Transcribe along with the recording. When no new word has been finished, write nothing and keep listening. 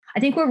I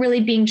think we're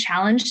really being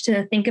challenged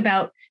to think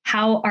about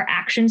how our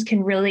actions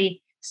can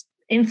really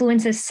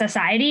influence this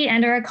society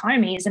and our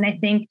economies. And I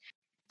think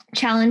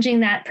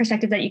challenging that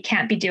perspective that you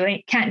can't do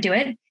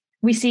it.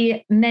 We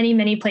see many,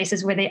 many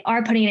places where they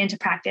are putting it into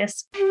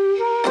practice.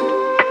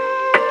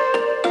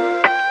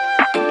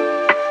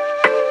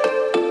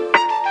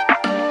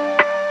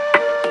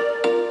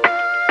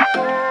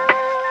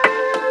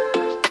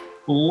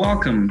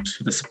 Welcome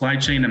to the Supply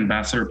Chain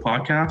Ambassador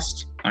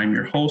Podcast. I'm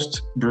your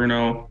host,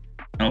 Bruno,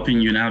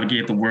 helping you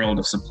navigate the world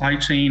of supply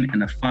chain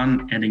in a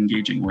fun and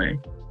engaging way.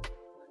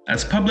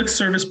 As public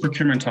service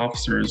procurement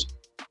officers,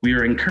 we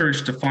are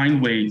encouraged to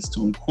find ways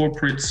to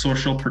incorporate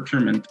social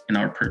procurement in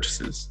our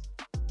purchases.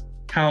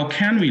 How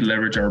can we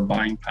leverage our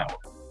buying power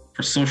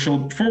for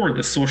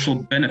the social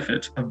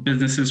benefit of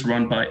businesses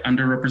run by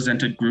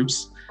underrepresented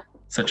groups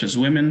such as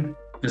women,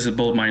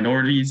 visible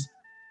minorities,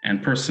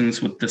 and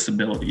persons with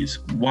disabilities,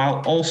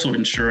 while also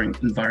ensuring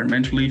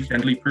environmentally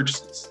friendly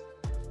purchases?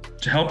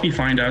 To help me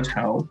find out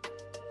how,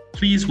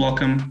 please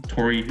welcome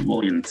Tori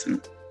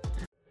Williamson.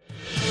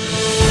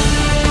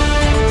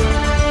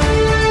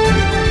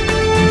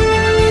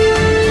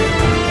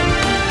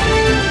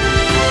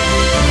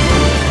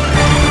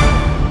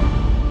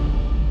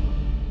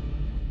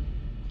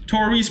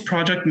 Tori's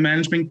project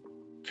management,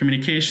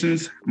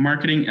 communications,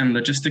 marketing, and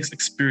logistics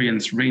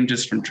experience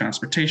ranges from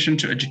transportation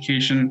to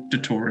education to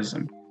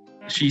tourism.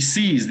 She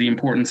sees the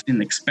importance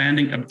in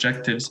expanding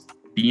objectives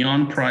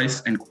beyond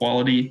price and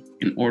quality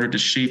in order to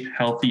shape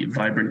healthy,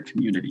 vibrant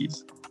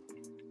communities.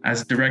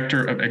 As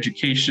Director of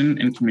Education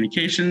and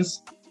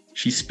Communications,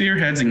 she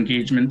spearheads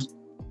engagement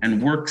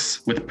and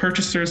works with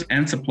purchasers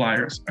and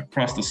suppliers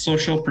across the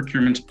social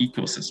procurement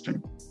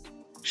ecosystem.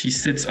 She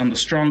sits on the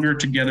Stronger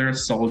Together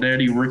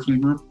Solidarity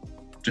Working Group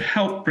to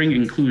help bring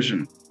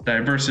inclusion,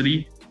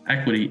 diversity,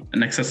 equity,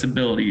 and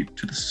accessibility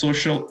to the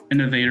social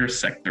innovator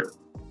sector.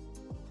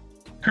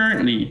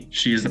 Currently,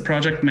 she is the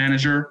project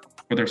manager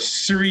for the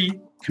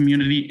Surrey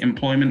Community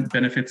Employment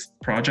Benefits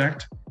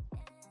Project,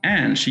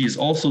 and she is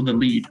also the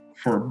lead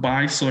for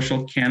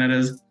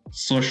BuySocialCanada's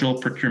Social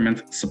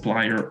Procurement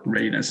Supplier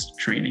Readiness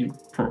Training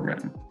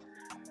Program.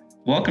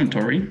 Welcome,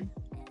 Tori.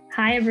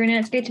 Hi, Bruno.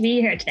 It's great to be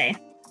here today.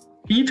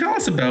 Can you tell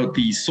us about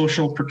the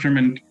Social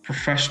Procurement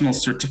Professional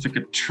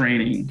Certificate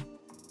Training?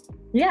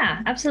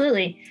 Yeah,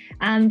 absolutely.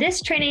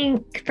 This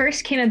training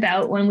first came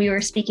about when we were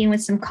speaking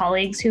with some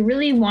colleagues who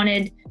really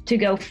wanted to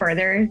go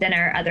further than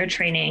our other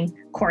training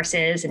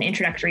courses and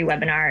introductory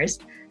webinars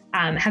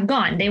have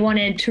gone. They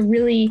wanted to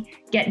really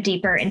get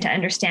deeper into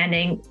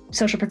understanding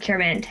social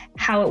procurement,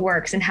 how it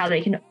works, and how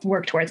they can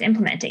work towards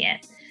implementing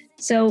it.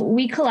 So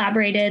we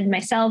collaborated,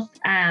 myself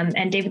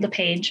and David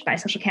LePage,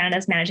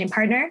 BuySocialCanada's managing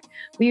partner.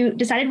 We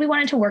decided we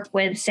wanted to work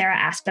with Sarah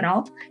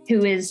Aspinall,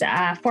 who is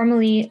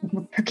formerly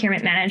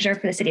procurement manager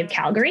for the City of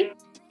Calgary.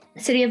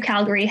 The City of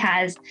Calgary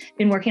has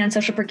been working on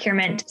social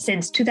procurement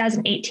since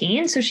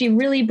 2018, so she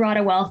really brought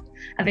a wealth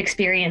of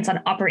experience on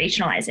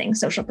operationalizing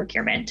social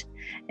procurement.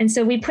 And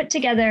so we put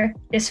together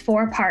this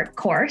 4-part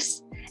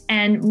course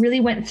and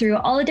really went through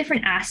all the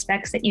different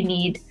aspects that you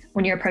need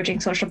when you're approaching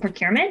social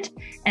procurement.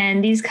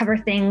 And these cover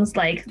things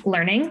like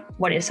learning,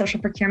 what is social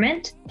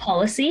procurement,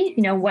 policy,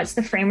 what's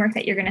the framework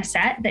that you're going to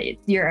set, that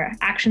your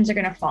actions are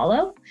going to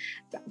follow,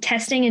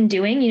 testing and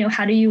doing,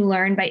 how do you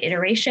learn by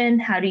iteration,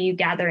 how do you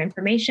gather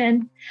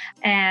information,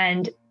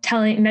 and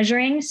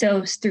measuring,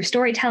 so through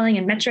storytelling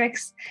and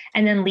metrics,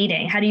 and then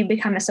leading, how do you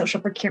become a social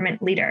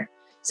procurement leader?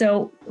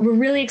 So we're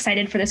really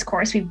excited for this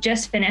course. We've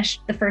just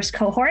finished the first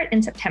cohort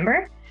in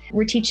September.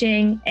 We're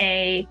teaching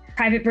a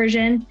private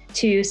version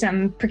to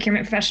some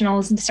procurement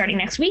professionals starting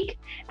next week.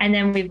 And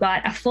then we've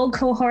got a full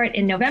cohort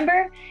in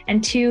November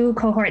and 2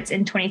 cohorts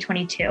in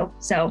 2022.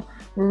 So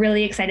we're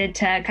really excited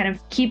to kind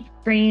of keep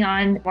bringing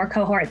on more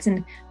cohorts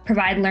and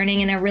provide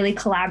learning in a really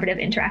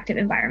collaborative, interactive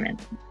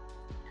environment.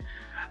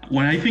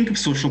 When I think of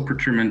social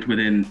procurement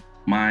within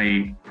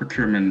my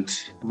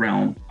procurement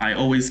realm, I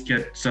always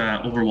get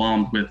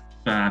overwhelmed with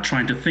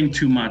trying to think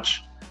too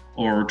much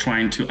or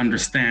trying to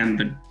understand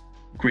the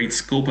great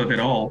scope of it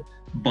all.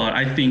 But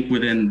I think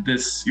within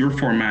your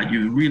format,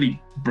 you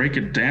really break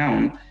it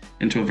down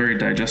into a very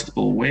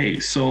digestible way.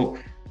 So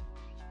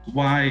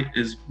why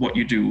is what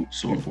you do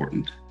so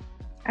important?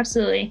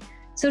 Absolutely.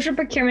 Social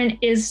procurement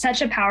is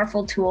such a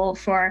powerful tool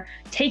for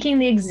taking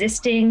the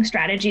existing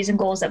strategies and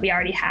goals that we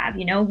already have.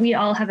 We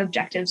all have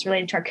objectives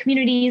related to our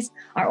communities,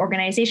 our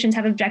organizations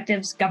have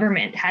objectives,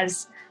 government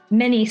has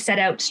many set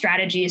out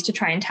strategies to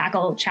try and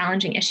tackle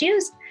challenging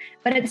issues.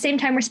 But at the same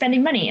time, we're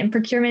spending money, and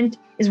procurement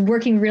is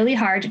working really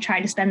hard to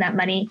try to spend that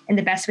money in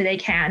the best way they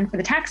can for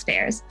the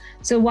taxpayers.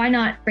 So why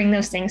not bring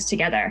those things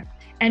together?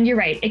 And you're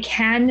right, it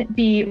can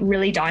be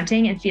really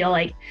daunting and feel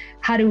like,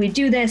 how do we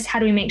do this? How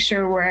do we make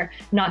sure we're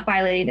not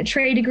violating the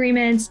trade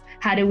agreements?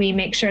 How do we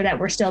make sure that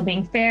we're still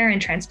being fair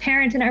and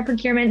transparent in our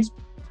procurement?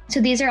 So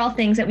these are all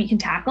things that we can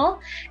tackle,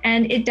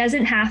 and it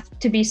doesn't have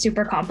to be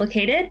super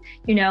complicated.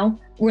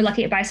 We're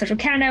lucky at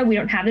BuySocialCanada, we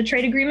don't have the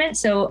trade agreement.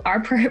 So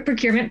our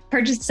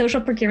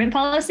social procurement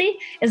policy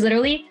is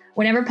literally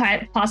whenever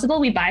possible,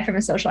 we buy from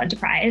a social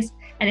enterprise.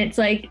 And it's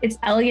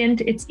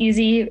elegant, it's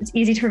easy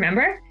to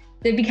remember.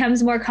 It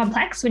becomes more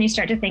complex when you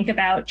start to think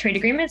about trade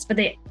agreements, but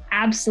they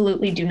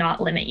absolutely do not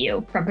limit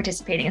you from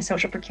participating in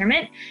social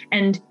procurement.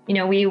 And,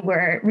 we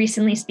were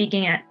recently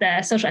speaking at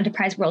the Social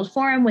Enterprise World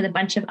Forum with a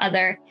bunch of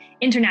other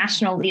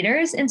international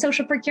leaders in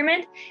social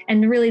procurement.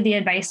 And really the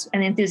advice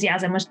and the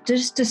enthusiasm was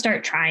just to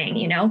start trying,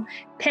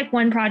 pick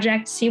one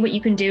project, see what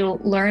you can do,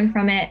 learn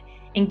from it,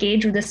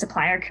 engage with the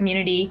supplier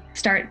community,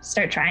 start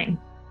trying.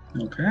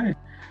 Okay.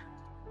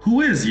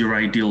 Who is your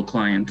ideal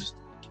client?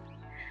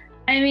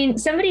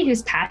 Somebody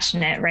who's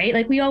passionate,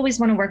 right? We always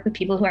want to work with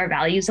people who are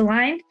values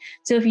aligned.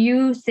 So if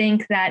you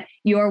think that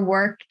your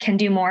work can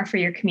do more for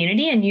your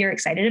community and you're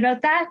excited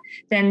about that,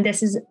 then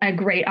this is a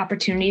great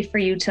opportunity for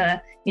you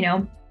to,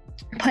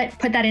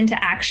 put that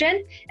into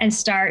action and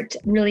start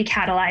really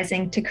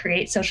catalyzing to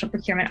create social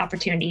procurement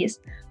opportunities.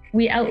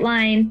 We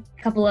outline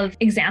a couple of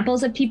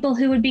examples of people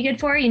who would be good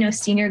for,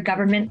 senior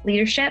government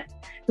leadership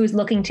who's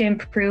looking to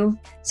improve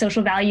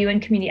social value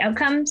and community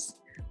outcomes.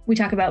 We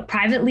talk about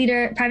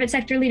private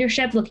sector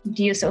leadership looking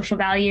to use social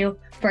value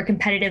for a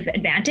competitive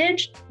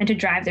advantage and to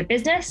drive their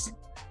business.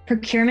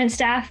 Procurement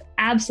staff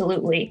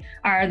absolutely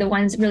are the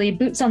ones really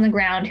boots on the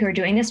ground who are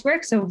doing this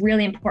work. So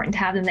really important to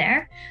have them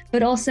there.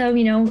 But also,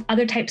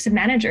 other types of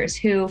managers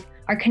who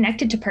are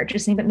connected to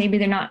purchasing, but maybe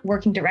they're not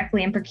working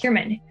directly in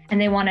procurement and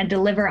they want to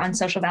deliver on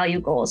social value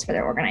goals for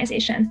their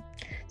organization.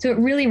 So it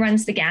really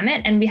runs the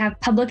gamut. And we have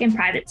public and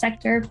private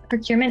sector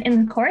procurement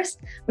in the course,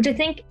 which I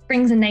think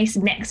brings a nice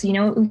mix.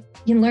 You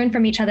can learn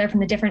from each other from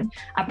the different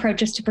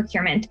approaches to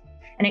procurement,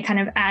 and it kind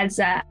of adds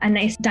a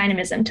nice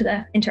dynamism to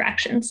the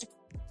interactions.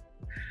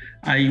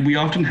 We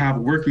often have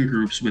working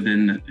groups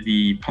within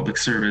the public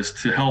service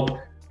to help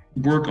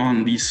work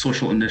on these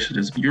social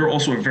initiatives. You're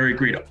also a very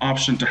great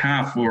option to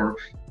have for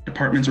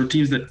departments or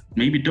teams that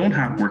maybe don't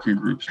have working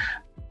groups.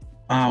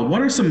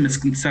 What are some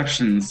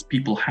misconceptions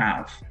people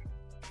have?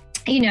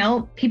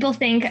 People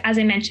think, as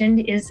I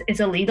mentioned, is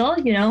illegal.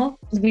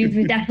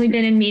 We've definitely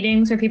been in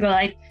meetings where people are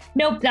like,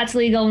 nope, that's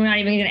legal. We're not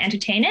even going to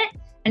entertain it.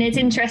 And it's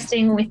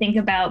interesting when we think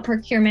about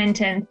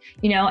procurement and,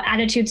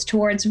 attitudes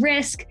towards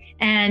risk.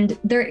 And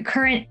there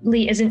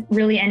currently isn't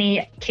really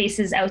any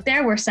cases out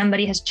there where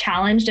somebody has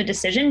challenged a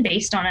decision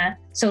based on a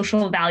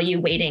social value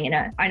weighting in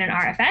an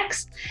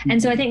RFX. And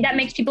so I think that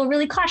makes people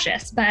really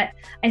cautious. But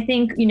I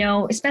think,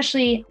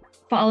 especially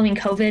following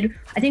COVID,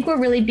 I think we're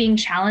really being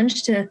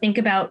challenged to think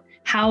about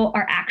how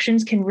our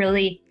actions can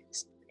really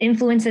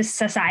influence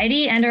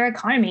society and our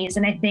economies.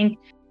 And I think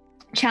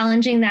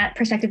challenging that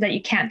perspective that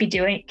you can't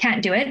do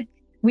it.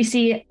 We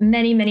see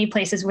many, many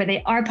places where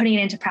they are putting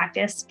it into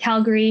practice.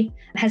 Calgary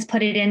has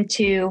put it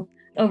into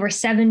over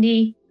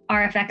 70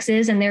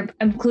 RFXs, and they're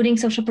including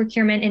social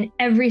procurement in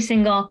every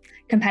single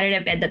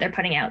competitive bid that they're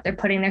putting out. They're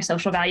putting their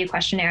social value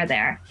questionnaire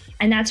there.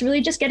 And that's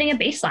really just getting a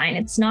baseline.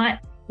 It's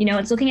not,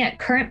 it's looking at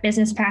current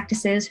business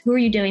practices. Who are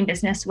you doing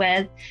business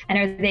with? And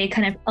are they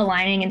kind of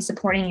aligning and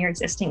supporting your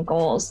existing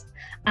goals?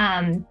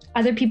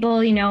 Other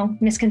people,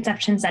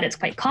 misconceptions that it's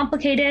quite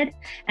complicated.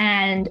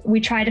 And we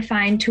try to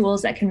find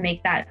tools that can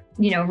make that,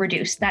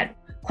 reduce that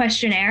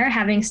questionnaire.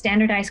 Having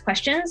standardized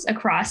questions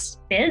across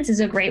bids is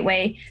a great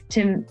way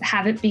to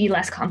have it be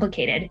less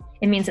complicated.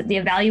 It means that the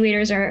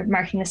evaluators are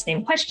marking the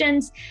same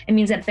questions. It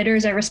means that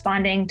bidders are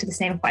responding to the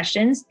same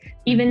questions,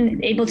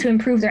 even able to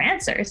improve their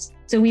answers.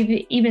 So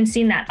we've even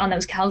seen that on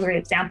those Calgary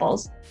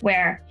examples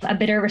where a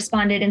bidder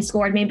responded and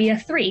scored maybe a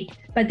 3,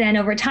 but then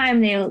over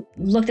time they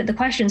looked at the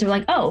questions and were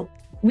like, oh,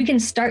 we can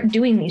start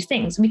doing these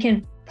things. We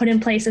can put in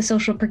place a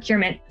social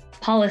procurement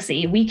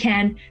policy. We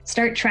can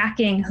start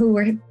tracking who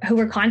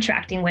we're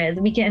contracting with.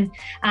 We can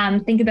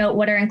think about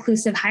what our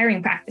inclusive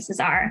hiring practices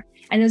are.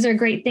 And those are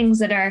great things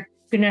that are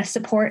going to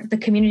support the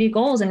community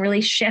goals and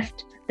really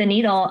shift the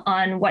needle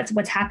on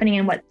what's happening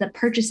and what the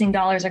purchasing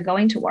dollars are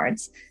going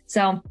towards.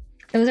 So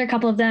those are a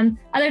couple of them.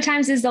 Other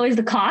times is always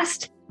the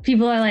cost.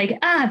 People are like,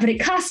 but it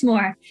costs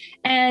more.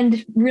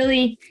 And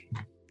really,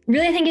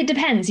 I think it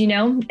depends.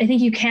 I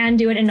think you can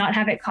do it and not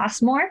have it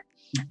cost more.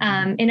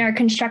 In our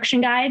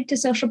construction guide to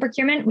social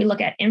procurement, we look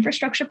at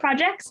infrastructure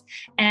projects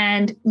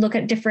and look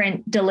at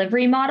different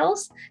delivery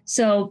models.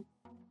 So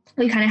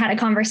we kind of had a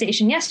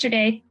conversation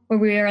yesterday where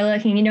we were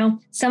looking,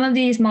 some of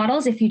these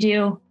models, if you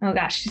do, oh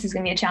gosh, this is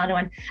going to be a challenging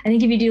one. I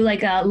think if you do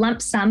like a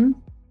lump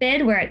sum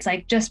bid where it's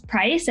like just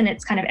price and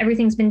it's kind of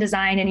everything's been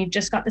designed and you've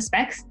just got the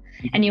specs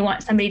and you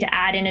want somebody to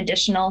add in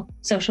additional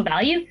social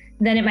value,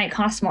 then it might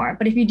cost more.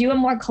 But if you do a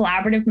more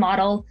collaborative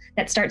model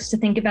that starts to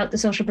think about the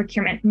social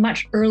procurement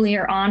much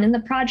earlier on in the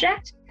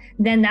project,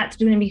 then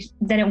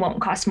then it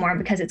won't cost more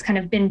because it's kind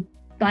of been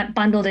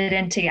bundled it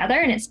in together.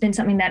 And it's been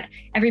something that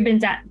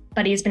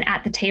everybody has been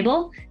at the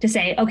table to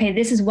say, okay,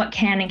 this is what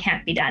can and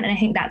can't be done. And I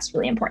think that's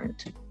really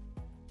important.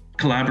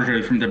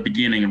 collaborative from the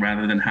beginning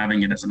rather than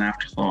having it as an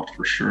afterthought,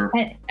 for sure.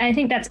 I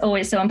think that's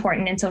always so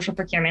important in social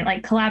procurement,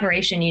 like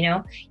collaboration.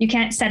 You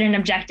can't set an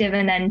objective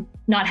and then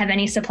not have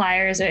any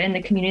suppliers or in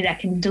the community that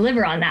can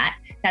deliver on that.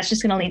 That's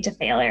just going to lead to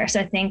failure. So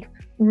I think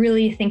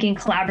really thinking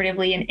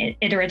collaboratively and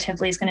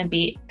iteratively is going to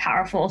be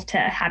powerful to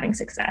having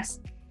success.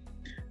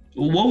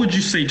 What would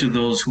you say to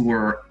those who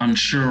are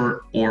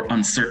unsure or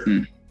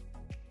uncertain?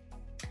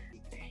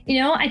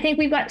 I think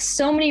we've got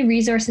so many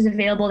resources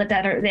available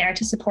that are there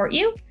to support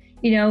you.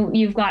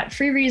 You've got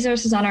free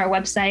resources on our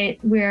website.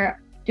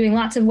 We're doing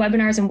lots of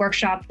webinars and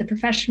workshops. The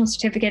professional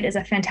certificate is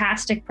a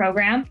fantastic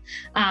program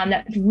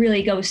that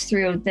really goes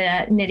through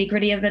the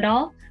nitty-gritty of it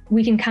all.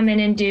 We can come in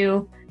and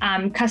do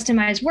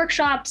customized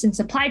workshops and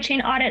supply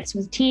chain audits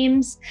with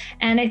teams.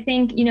 And I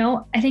think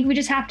we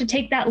just have to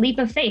take that leap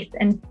of faith,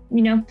 and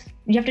you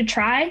have to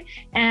try.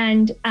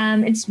 And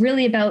it's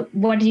really about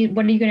what are you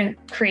going to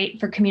create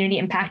for community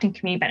impact and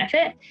community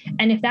benefit.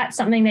 And if that's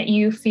something that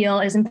you feel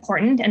is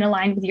important and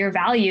aligned with your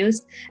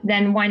values,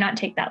 then why not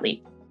take that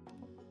leap?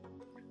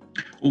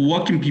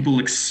 What can people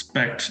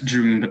expect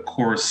during the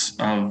course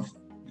of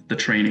the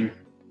training?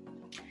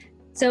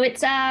 So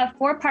it's a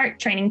 4-part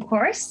training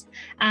course.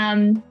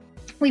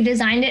 We've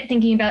designed it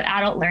thinking about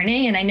adult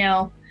learning. And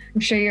I'm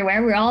sure you're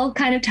aware, we're all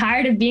kind of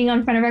tired of being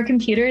on front of our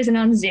computers and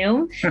on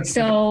Zoom.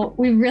 So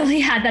we really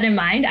had that in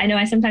mind. I know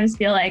I sometimes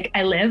feel like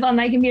I live on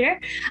my computer.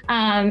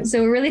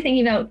 So we're really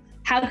thinking about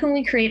how can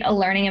we create a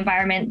learning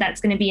environment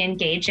that's going to be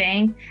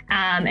engaging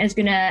and is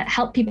going to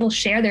help people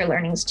share their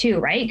learnings too,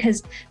 right?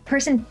 Because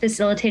person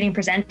facilitating,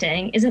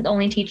 presenting isn't the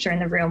only teacher in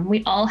the room.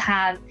 We all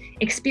have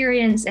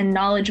experience and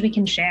knowledge we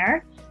can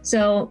share.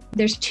 So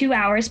there's 2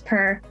 hours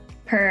per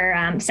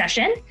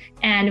session.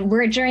 And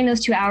during those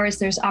 2 hours,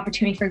 there's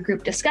opportunity for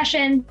group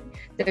discussion,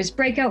 there's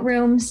breakout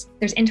rooms,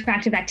 there's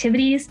interactive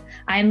activities.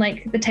 I'm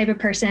like the type of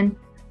person,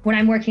 when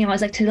I'm working, I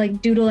always like to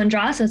doodle and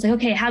draw. So it's like,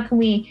 okay, how can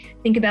we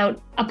think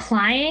about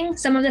applying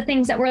some of the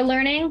things that we're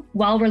learning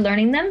while we're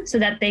learning them so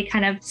that they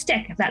kind of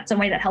stick, if that's some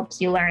way that helps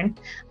you learn.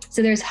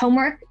 So there's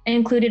homework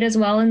included as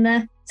well in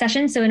the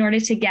session. So in order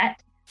to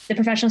get the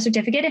professional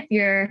certificate, if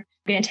you're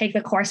going to take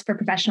the course for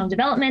professional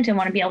development and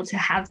want to be able to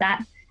have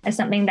that as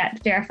something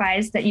that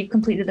verifies that you've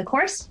completed the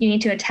course, you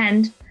need to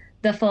attend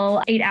the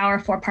full 8-hour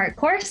 4-part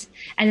course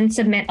and then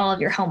submit all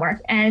of your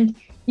homework. And,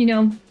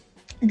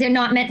 they're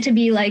not meant to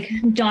be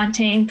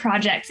daunting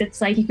projects.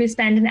 It's like you could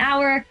spend an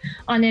hour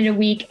on it a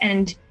week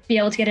and be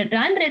able to get it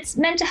done, but it's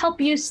meant to help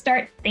you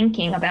start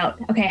thinking about,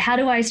 okay, how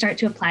do I start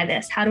to apply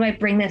this? How do I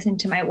bring this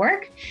into my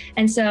work?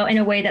 And so in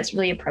a way that's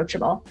really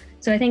approachable.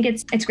 So I think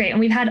it's great. And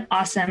we've had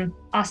awesome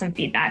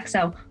feedback.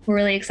 So we're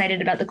really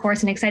excited about the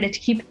course and excited to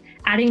keep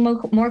adding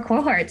more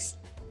cohorts.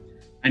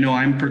 I know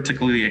I'm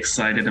particularly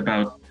excited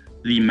about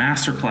the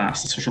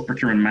masterclass, the social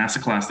procurement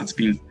masterclass that's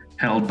being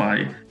held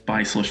by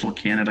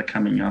BuySocialCanada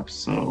coming up.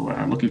 So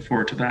looking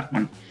forward to that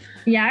one.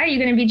 Yeah, are you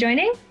going to be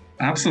joining?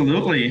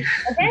 Absolutely.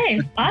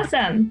 Okay,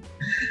 awesome.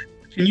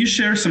 Can you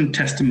share some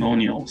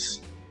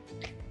testimonials?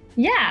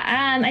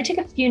 Yeah, I took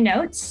a few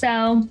notes.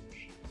 So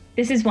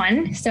this is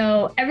one.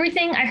 So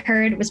everything I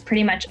heard was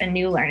pretty much a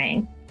new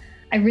learning.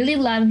 I really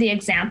loved the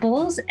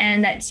examples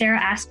and that Sarah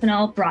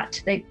Aspinall brought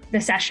to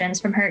the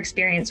sessions from her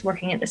experience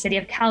working at the City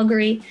of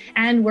Calgary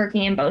and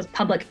working in both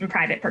public and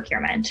private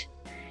procurement.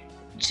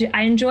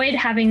 I enjoyed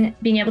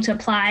being able to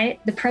apply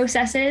the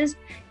processes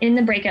in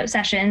the breakout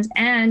sessions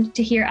and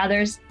to hear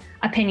others'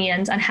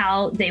 opinions on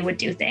how they would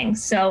do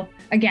things. So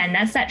again,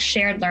 that's that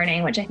shared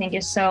learning, which I think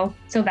is so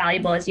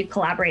valuable as you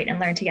collaborate and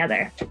learn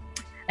together.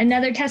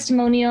 Another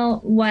testimonial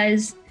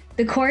was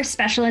the course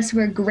specialists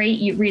were a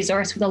great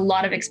resource with a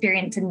lot of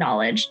experience and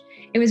knowledge.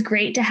 It was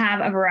great to have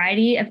a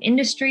variety of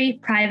industry,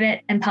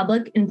 private, and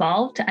public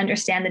involved to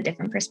understand the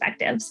different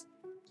perspectives.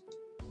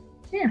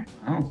 Yeah.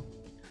 Oh,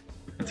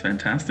 that's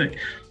fantastic.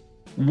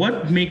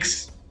 What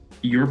makes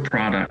your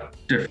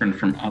product different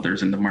from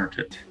others in the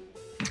market?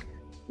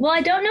 Well,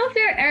 I don't know if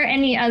there are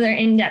any other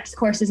in-depth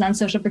courses on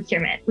social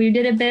procurement. We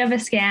did a bit of a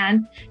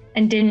scan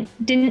and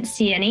didn't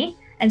see any.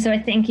 And so I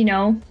think,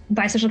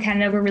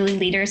 BuySocialCanada were really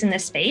leaders in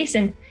this space.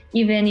 And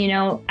even,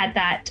 at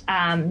that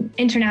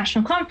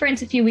international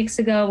conference a few weeks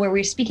ago where we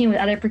were speaking with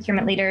other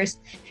procurement leaders,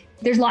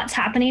 there's lots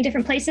happening in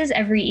different places.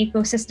 Every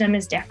ecosystem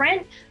is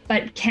different,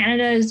 but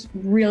Canada is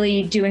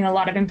really doing a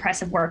lot of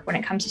impressive work when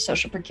it comes to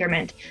social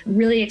procurement.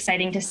 Really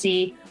exciting to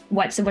see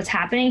what's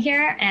happening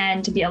here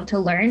and to be able to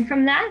learn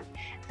from that.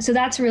 So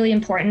that's really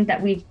important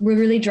that we're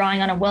really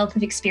drawing on a wealth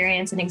of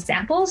experience and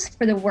examples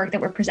for the work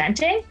that we're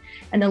presenting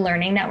and the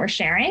learning that we're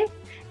sharing.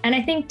 And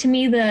I think to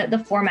me,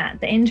 the format,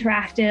 the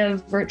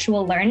interactive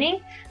virtual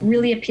learning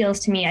really appeals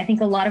to me. I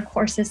think a lot of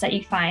courses that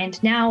you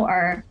find now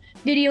are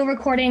video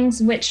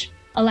recordings, which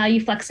allow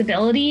you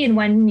flexibility in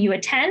when you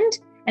attend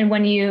and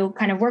when you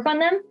kind of work on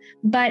them,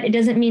 but it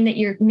doesn't mean that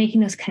you're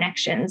making those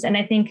connections. And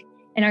I think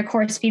in our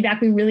course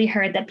feedback, we really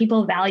heard that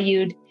people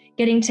valued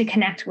getting to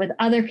connect with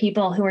other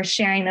people who are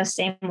sharing those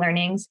same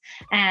learnings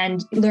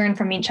and learn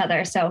from each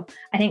other. So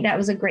I think that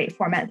was a great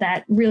format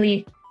that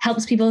really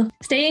helps people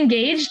stay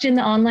engaged in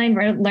the online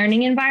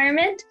learning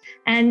environment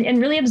and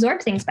really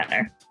absorb things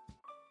better.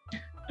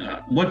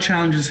 What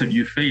challenges have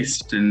you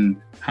faced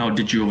and how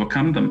did you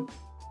overcome them?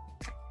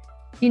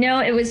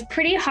 It was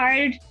pretty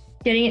hard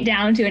getting it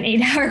down to an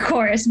 8-hour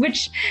course,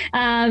 which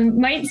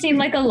might seem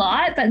like a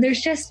lot, but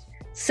there's just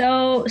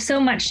so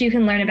much you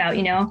can learn about.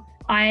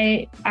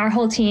 Our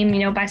whole team,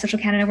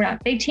 BuySocialCanada, we're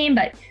not a big team,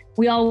 but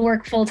we all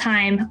work full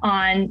time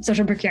on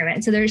social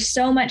procurement. So there's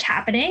so much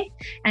happening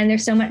and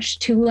there's so much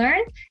to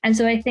learn. And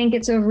so I think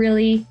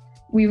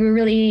we were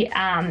really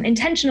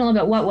intentional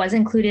about what was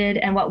included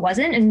and what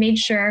wasn't, and made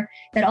sure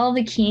that all of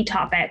the key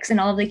topics and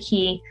all of the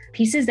key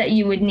pieces that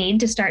you would need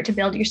to start to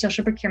build your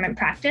social procurement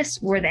practice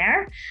were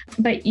there.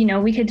 But,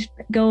 we could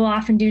go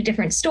off and do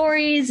different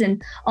stories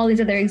and all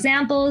these other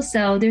examples.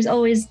 So there's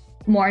always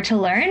more to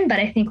learn, but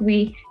I think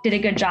we did a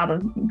good job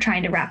of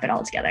trying to wrap it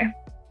all together.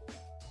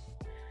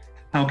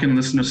 How can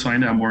listeners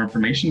find out more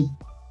information?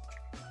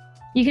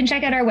 You can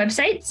check out our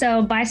website,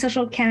 so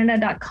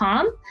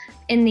BuySocialCanada.com.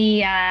 In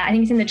the, I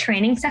think it's in the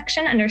training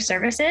section under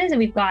services, and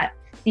we've got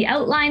the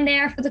outline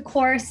there for the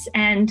course,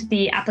 and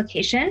the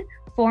application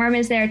form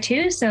is there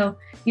too. So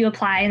you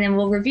apply and then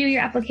we'll review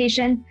your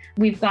application.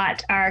 We've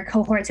got our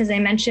cohorts, as I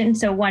mentioned.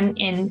 So one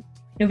in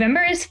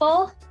November is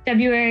full,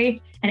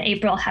 February and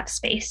April have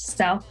space.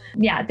 So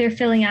yeah, they're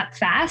filling up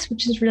fast,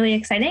 which is really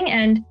exciting.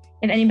 And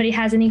if anybody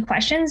has any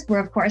questions, we're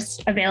of course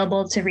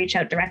available to reach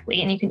out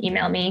directly, and you can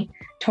email me,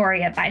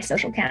 Tori at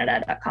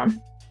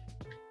BuySocialCanada.com.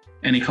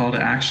 Any call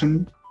to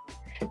action?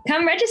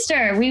 Come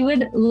register. We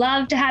would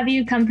love to have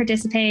you come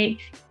participate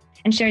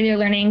and share your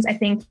learnings. I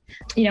think,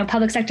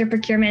 public sector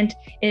procurement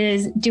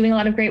is doing a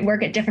lot of great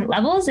work at different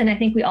levels. And I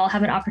think we all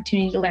have an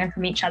opportunity to learn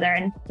from each other,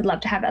 and would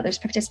love to have others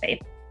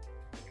participate.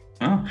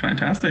 Oh,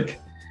 fantastic.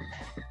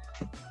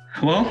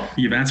 Well,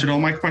 you've answered all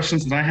my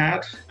questions that I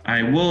had.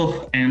 I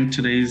will end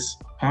today's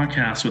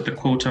podcast with the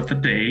quote of the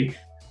day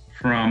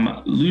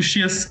from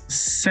Lucius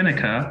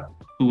Seneca,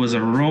 who was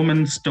a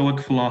Roman Stoic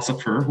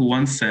philosopher, who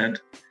once said,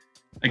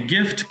 "A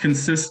gift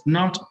consists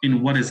not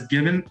in what is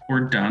given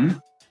or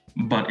done,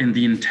 but in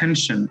the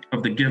intention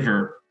of the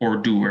giver or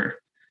doer."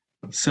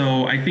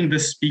 So I think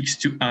this speaks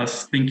to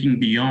us thinking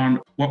beyond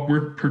what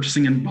we're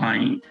purchasing and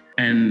buying,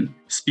 and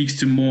speaks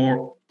to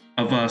more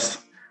of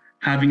us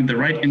having the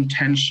right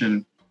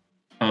intention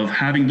of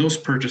having those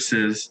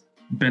purchases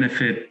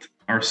benefit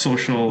our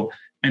social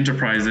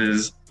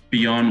enterprises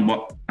beyond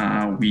what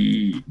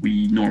we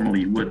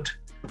normally would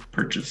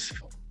purchase.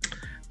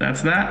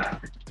 That's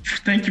that.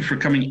 Thank you for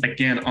coming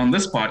again on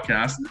this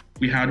podcast.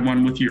 We had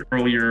one with you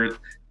earlier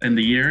in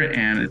the year,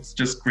 and it's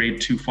just great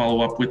to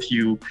follow up with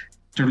you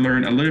to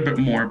learn a little bit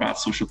more about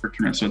social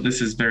procurement. So this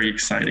is very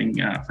exciting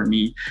for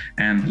me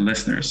and the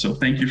listeners. So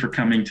thank you for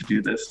coming to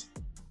do this.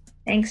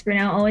 Thanks,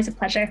 Bruno. Always a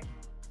pleasure.